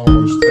was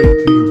almost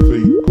 18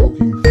 feet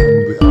poking from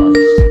the ice.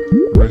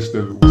 The rest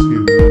of it was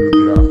hidden under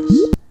the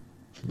ice.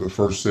 The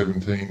first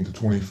 17 to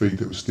 20 feet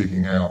that was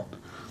sticking out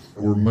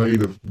were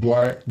made of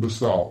black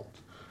basalt.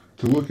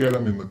 To look at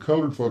them in the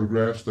colored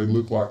photographs, they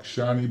look like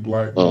shiny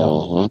black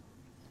marble.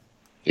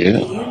 Do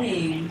you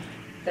mean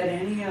that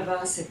any of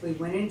us, if we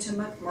went into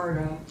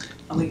McMurdo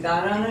and we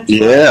got on a truck,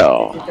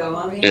 Yeah. we could go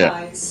on the Yeah.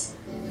 ice,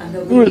 and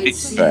that we could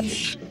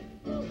see...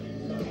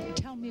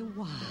 Tell me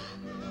why.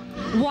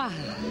 Why?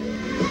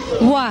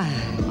 Why,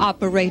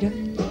 operator?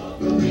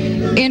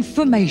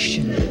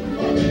 Information.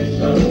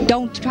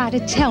 Don't try to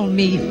tell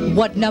me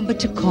what number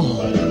to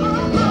call.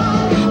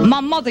 My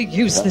mother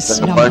used this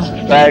number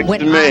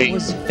when I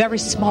was very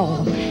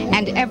small,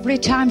 and every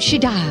time she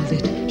dialed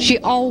it, she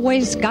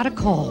always got a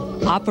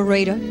call.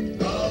 Operator,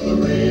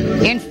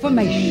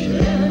 information.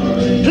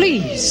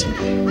 Please,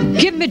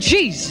 give me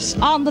Jesus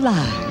on the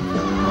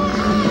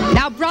line.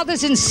 Now,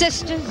 brothers and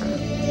sisters,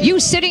 you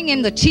sitting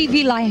in the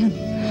TV land,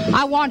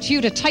 I want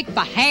you to take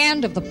the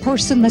hand of the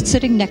person that's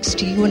sitting next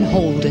to you and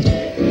hold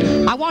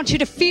it. I want you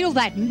to feel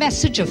that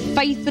message of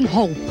faith and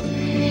hope.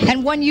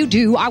 And when you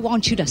do, I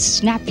want you to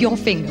snap your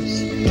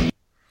fingers.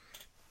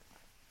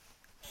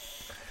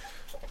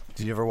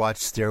 Did you ever watch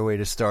Stairway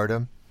to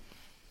Stardom?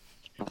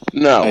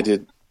 No. I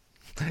did.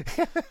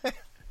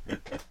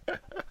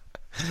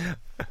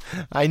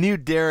 I knew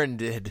Darren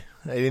did.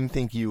 I didn't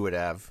think you would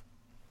have.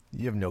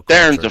 You have no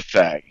Darren's culture.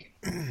 a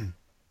fag.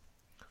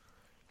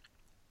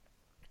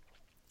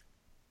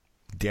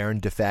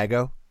 Darren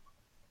DeFago?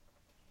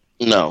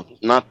 No,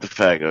 not the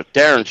faggo.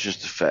 Darren's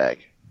just a fag.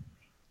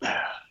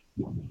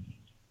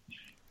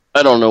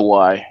 I don't know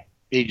why.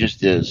 He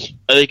just is.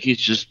 I think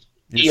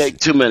he ate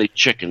too many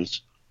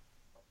chickens.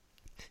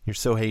 You're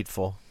so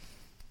hateful.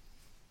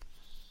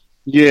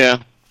 Yeah.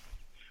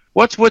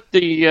 What's with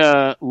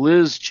the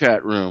Liz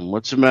chat room?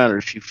 What's the matter?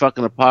 Is she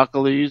fucking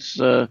Apocalypse?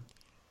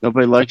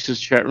 Nobody likes his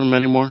chat room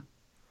anymore?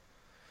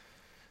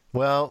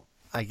 Well,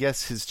 I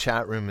guess his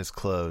chat room is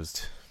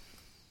closed.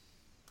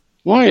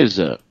 Why is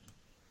that?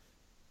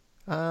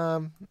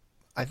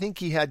 I think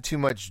he had too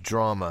much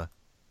drama.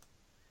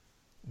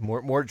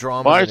 More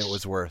drama than it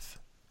was worth.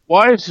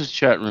 Why is his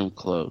chat room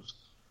closed?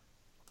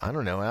 I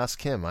don't know.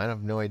 Ask him. I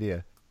have no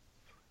idea.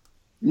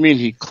 You mean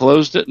he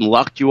closed it and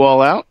locked you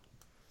all out?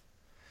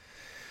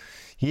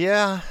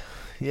 Yeah.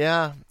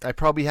 I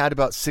probably had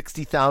about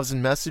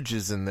 60,000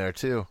 messages in there,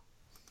 too.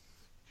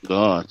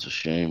 Oh, it's a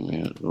shame,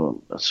 man.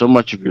 Well, so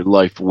much of your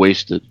life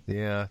wasted.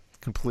 Yeah,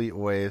 complete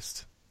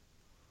waste.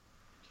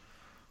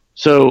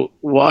 So,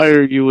 why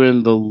are you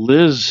in the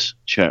Liz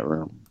chat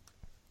room?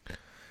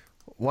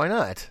 Why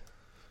not?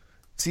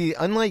 See,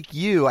 unlike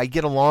you, I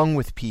get along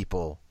with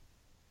people.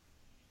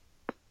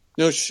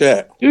 No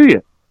shit. Do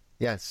you?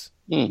 Yes.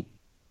 Well,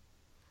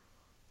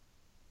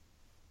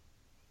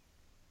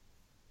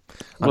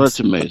 that's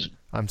amazing.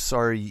 I'm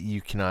sorry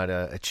you cannot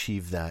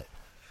achieve that.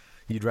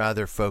 You'd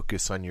rather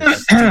focus on your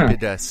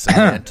stupid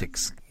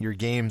semantics, your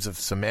games of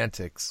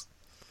semantics.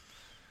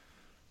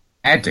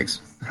 Antics.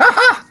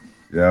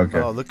 Yeah, okay.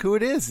 Oh, look who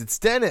it is. It's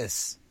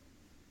Dennis.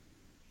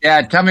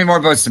 Yeah, tell me more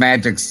about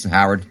semantics,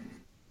 Howard.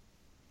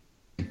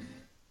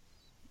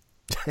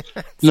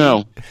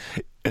 No.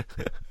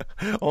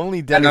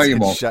 Only Dennis can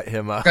won't. shut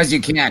him up. Because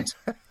you can't.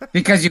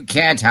 Because you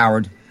can't,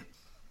 Howard.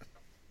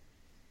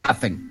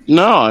 Nothing.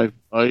 No,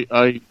 I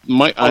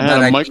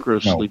had a micro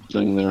sleep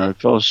thing there. I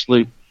fell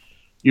asleep.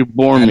 You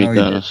bore me,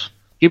 Dennis.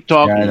 Keep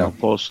talking. Yeah, I'll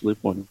fall asleep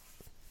on you.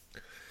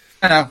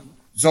 I know.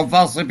 So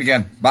fall asleep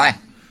again. Bye.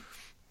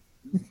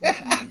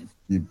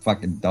 You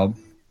fucking dumb.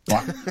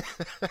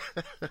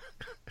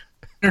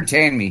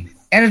 Entertain me.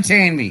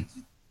 Entertain me.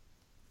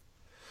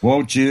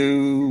 Won't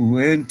you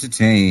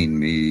entertain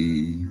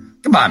me?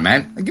 Come on,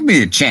 man. Give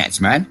me a chance,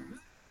 man.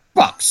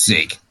 Fuck's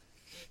sake.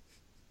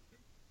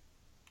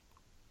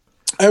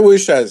 I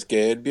wish I was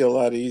gay. It'd be a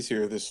lot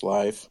easier this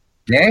life.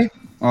 Gay?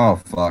 Oh,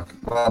 fuck.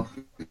 Well,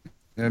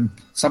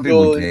 some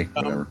people are gay.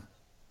 Whatever.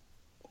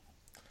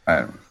 I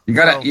don't know. You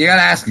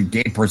gotta ask a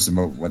gay person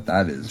about what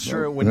that is.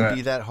 Sure, it wouldn't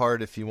be that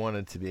hard if you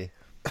wanted to be.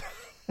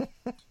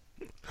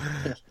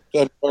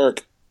 Doesn't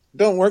work.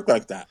 Don't work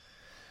like that.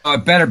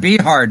 It better be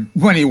hard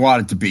when you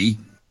want it to be.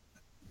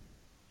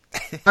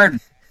 Hard.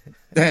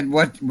 Then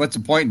what's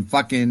the point in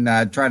fucking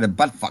trying to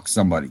butt fuck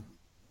somebody?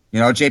 You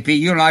know, JP,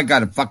 you and I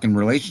got a fucking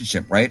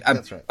relationship, right?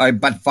 That's right. I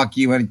butt fuck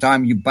you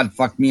anytime, you butt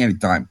fuck me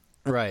anytime.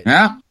 Right.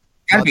 Yeah?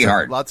 Gotta be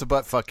hard. Lots of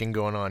butt fucking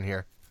going on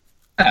here.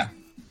 Yeah.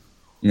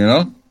 You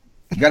know?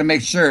 You gotta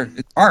make sure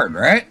it's hard,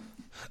 right?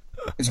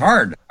 It's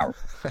hard.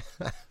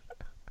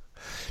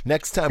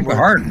 Next time we're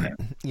hard, man.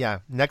 Yeah,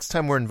 next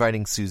time we're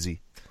inviting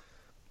Susie.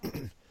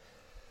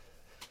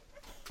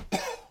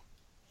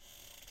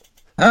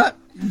 Huh?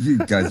 You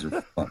guys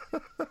are fun.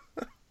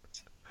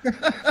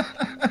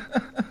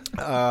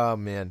 Oh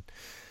man.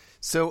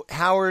 So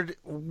Howard,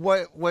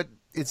 what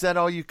is that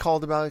all you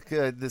called about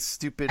this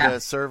stupid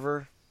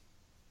server?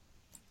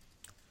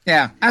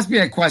 Yeah, ask me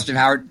a question,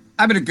 Howard.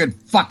 I'm in a good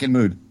fucking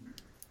mood.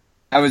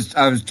 I was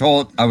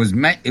told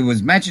it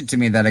was mentioned to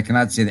me that I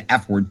cannot say the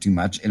F word too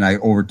much and I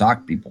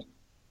overtalk people.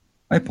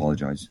 I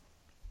apologize.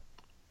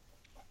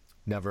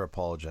 Never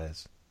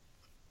apologize.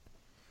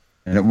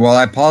 Well,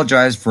 I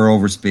apologize for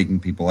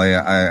overspeaking people. I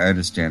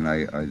understand.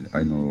 I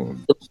know.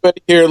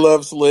 Everybody here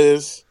loves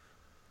Liz.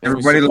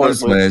 Everybody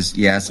loves Liz.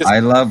 Yes, I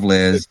love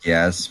Liz.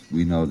 Yes,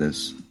 we know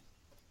this.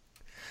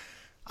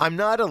 I'm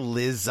not a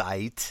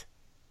Lizite.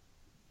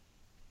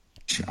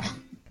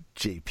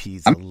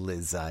 JP's a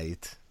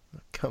Lizite.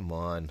 Come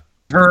on.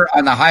 Her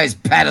on the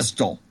highest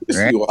pedestal.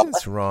 Right?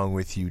 What's wrong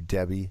with you,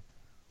 Debbie?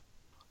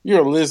 You're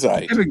a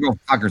Lizite. Debbie, go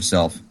fuck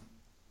herself.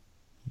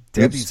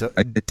 Debbie's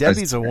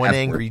a one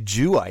angry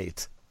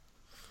Jewite.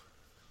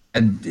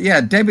 And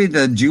yeah, Debbie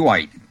the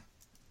Jewite.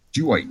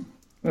 I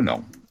don't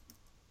know.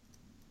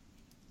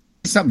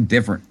 Something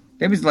different.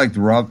 Debbie's like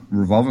the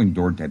revolving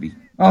door Debbie.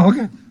 Oh,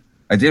 okay.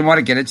 I didn't want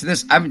to get into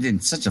this. I'm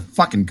in such a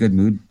fucking good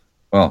mood.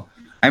 Well,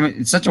 I'm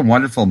in such a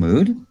wonderful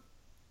mood.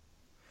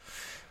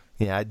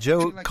 Yeah,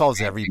 Joe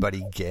calls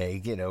everybody gay.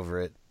 Get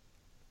over it.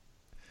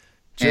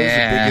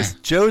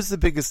 Joe's the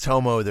biggest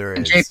homo there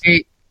is.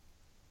 JP,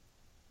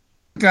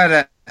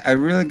 I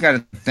really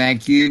gotta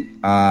thank you,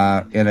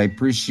 and I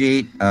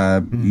appreciate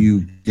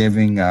you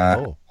giving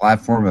a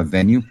platform, a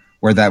venue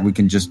where that we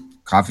can just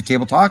coffee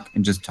table talk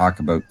and just talk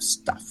about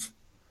stuff.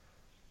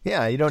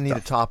 Yeah, you don't need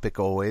a topic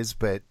always,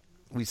 but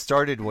we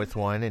started with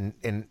one,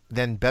 and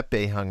then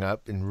Beppe hung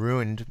up and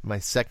ruined my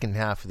second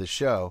half of the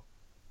show.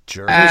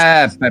 Jerk.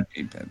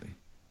 Beppe.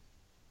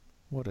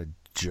 What a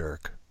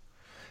jerk.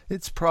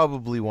 It's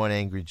probably one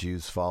Angry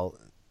Jew's fault.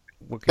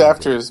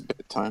 After his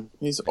bedtime.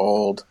 He's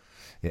old.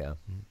 Yeah.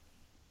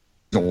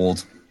 He's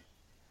old.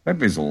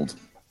 Beppe's old.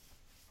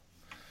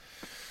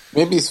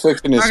 Maybe he's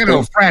fixing his... Talking to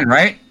a friend,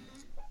 right?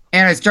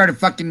 And I started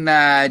fucking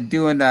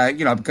doing,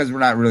 because we're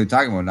not really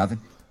talking about nothing.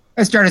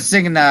 I started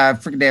singing a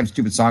freaking damn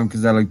stupid song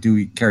because I like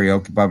to do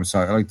karaoke by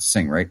myself. I like to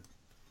sing, right?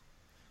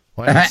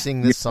 Why don't you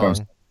sing this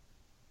song?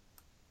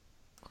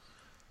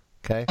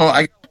 Okay. Oh,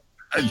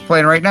 it's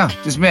playing right now.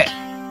 Just a minute.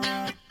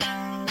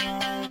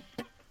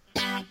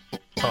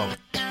 Oh,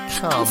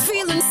 I'm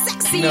feeling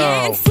sexy.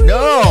 No,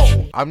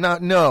 I'm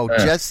not. No,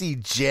 Jesse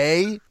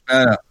J.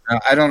 I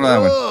don't know that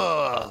one.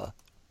 I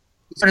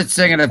started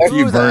singing a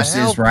few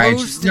verses, right?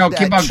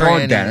 Keep on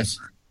going, Dennis.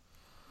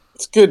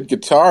 It's good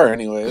guitar,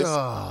 anyways.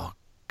 Oh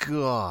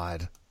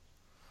God!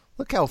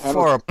 Look how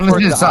far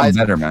apart the eyes.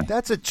 Better, man.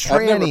 That's a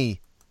tranny.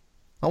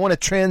 I want a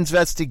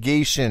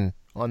transvestigation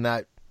on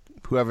that.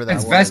 Whoever that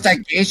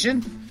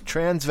Transvestigation?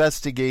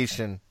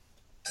 Transvestigation.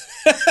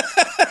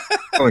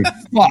 Holy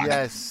fuck.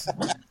 Yes.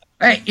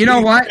 Hey, you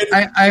know what?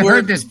 I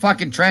heard this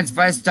fucking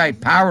transvestite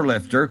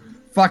powerlifter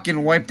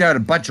fucking wiped out a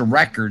bunch of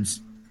records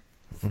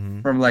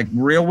from like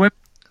real women.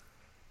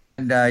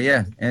 And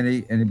and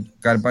he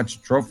got a bunch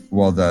of trophies.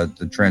 Well, the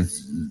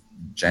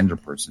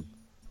transgender person.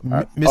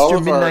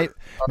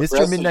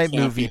 Mr. Midnight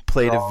Movie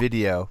played a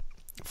video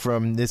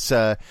from this.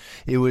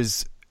 It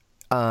was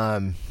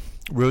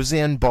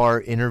Roseanne Barr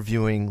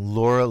interviewing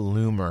Laura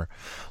Loomer.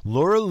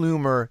 Laura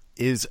Loomer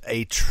is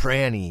a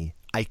tranny.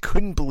 I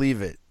couldn't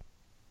believe it.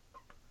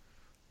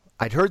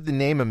 I'd heard the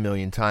name a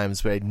million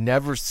times, but I'd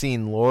never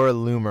seen Laura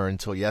Loomer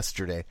until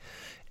yesterday.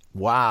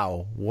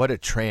 Wow, what a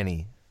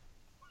tranny.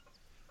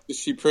 Is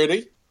she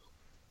pretty?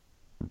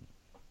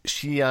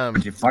 Would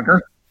you fuck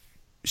her?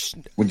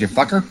 Would you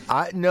fuck her?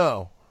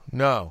 No.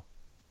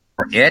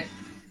 For it?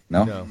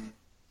 No.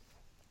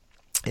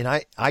 And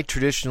I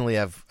traditionally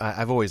I've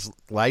always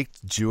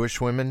liked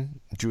Jewish women,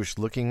 Jewish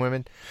looking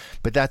women,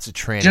 but that's a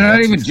tranny. You're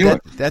not even Jewish.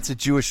 That's a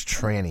Jewish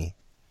tranny.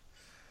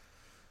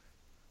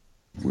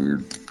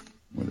 Weird.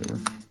 Whatever.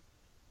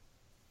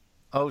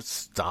 Oh,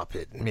 stop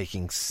it.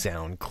 Making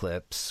sound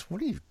clips.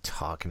 What are you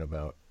talking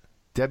about?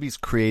 Debbie's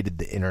created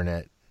the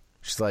internet.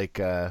 She's like,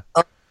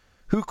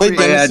 who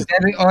created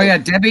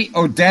Debbie.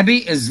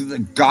 Debbie is the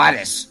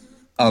goddess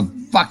of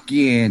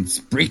fucking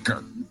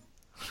Spreaker.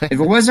 If it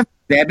wasn't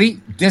for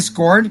Debbie,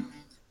 Discord,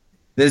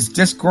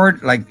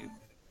 like,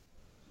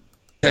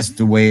 just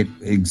the way it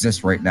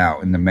exists right now,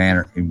 in the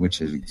manner in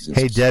which it exists.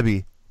 Hey,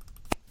 Debbie.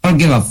 I don't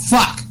give a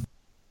fuck.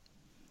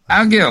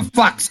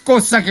 Go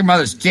suck your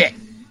mother's dick.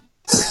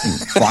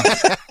 Fuck.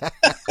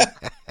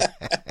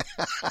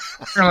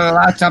 The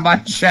last time I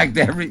checked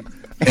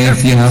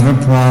If you have a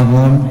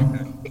problem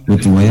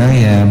with the way I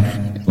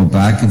am, go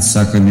back and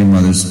suck on your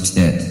mother's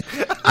tit.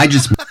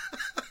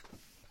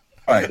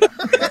 Right.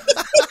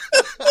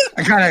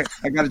 I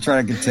gotta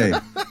try to contain.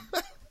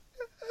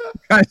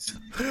 Because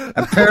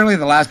apparently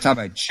the last time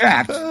I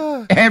checked,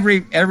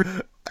 every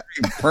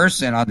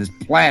person on this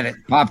planet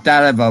popped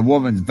out of a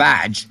woman's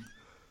vag.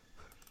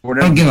 I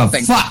don't give a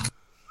fuck.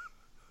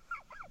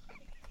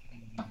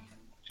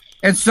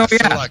 And so,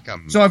 yeah.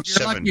 So if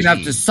you're lucky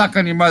enough to suck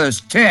on your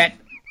mother's tit,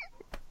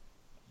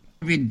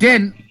 if you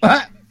didn't,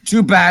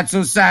 too bad,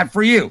 so sad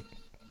for you.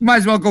 You might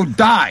as well go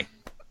die.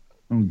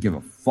 I don't give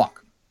a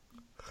fuck.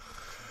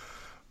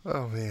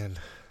 Oh, man.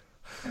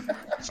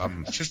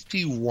 I'm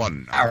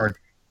 51. Howard.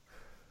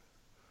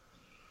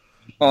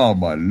 Oh,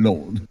 my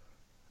Lord.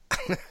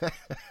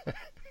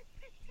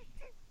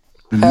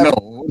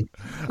 Lord.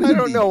 I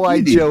don't know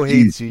why Joe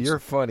hates you. You're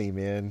funny,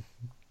 man.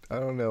 I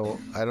don't know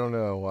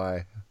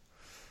why.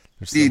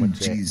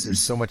 There's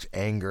so much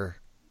anger.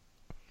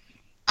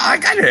 I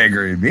got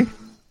anger in me.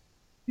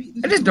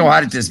 I just know how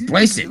to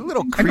displace it. It's a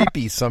little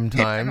creepy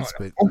sometimes,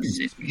 but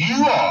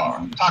you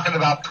are talking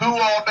about poo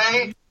all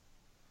day.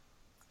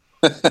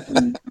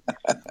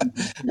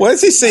 Why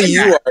does he say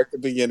you are at the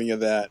beginning of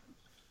that?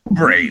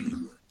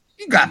 Brain.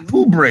 You got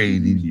poo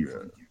brain in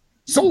your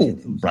soul,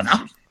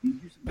 brother.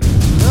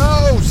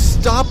 No,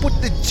 stop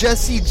with the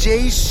Jesse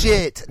J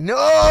shit.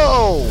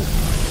 No.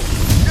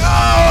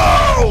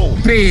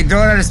 P,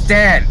 don't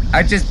understand.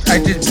 I just.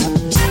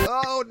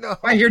 Oh no!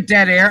 If I hear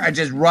dead air, I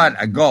just run.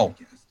 I go.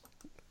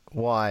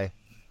 Why?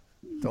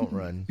 Don't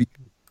run.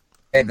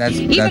 Hey,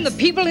 Even the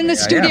people in the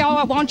studio,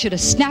 I want you to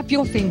snap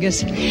your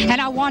fingers, and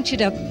I want you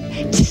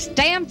to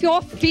stamp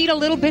your feet a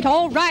little bit.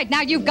 All right, now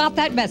you've got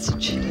that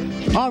message.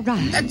 All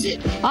right. That's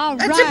it. All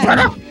That's right. it,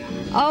 brother.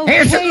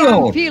 Okay,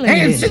 I'm feeling it.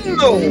 Hands in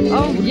low.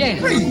 Oh,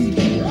 yes.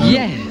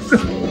 Yes.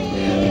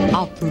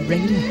 I'll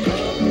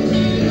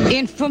Operator.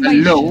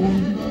 Information.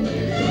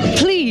 Hello?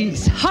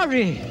 Please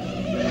hurry.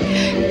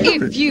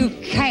 If you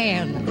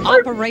can,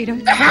 operator.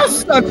 The house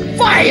is on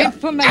fire!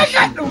 Information.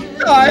 I got no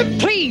time!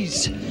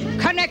 Please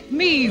connect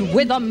me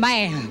with a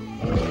man.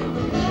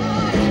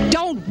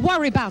 Don't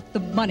worry about the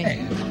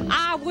money.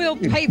 I will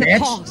pay the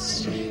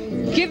cost.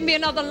 Give me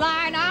another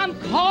line. I'm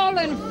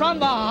calling from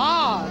the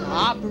heart,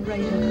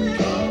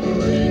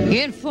 operator.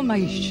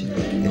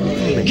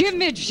 Information. Give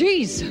me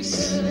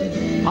Jesus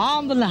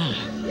on the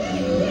line.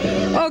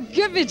 Oh,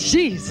 give me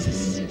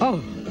Jesus.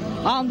 Oh,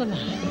 on the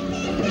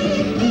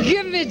line.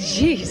 Give me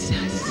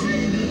Jesus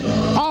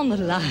on the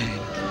line.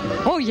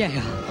 Oh,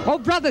 yeah. Oh,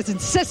 brothers and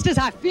sisters,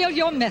 I feel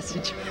your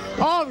message.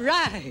 All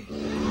right.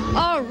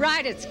 All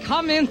right, it's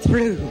coming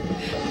through.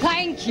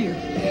 Thank you.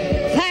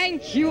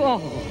 Thank you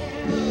all.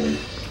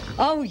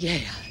 Oh, yeah.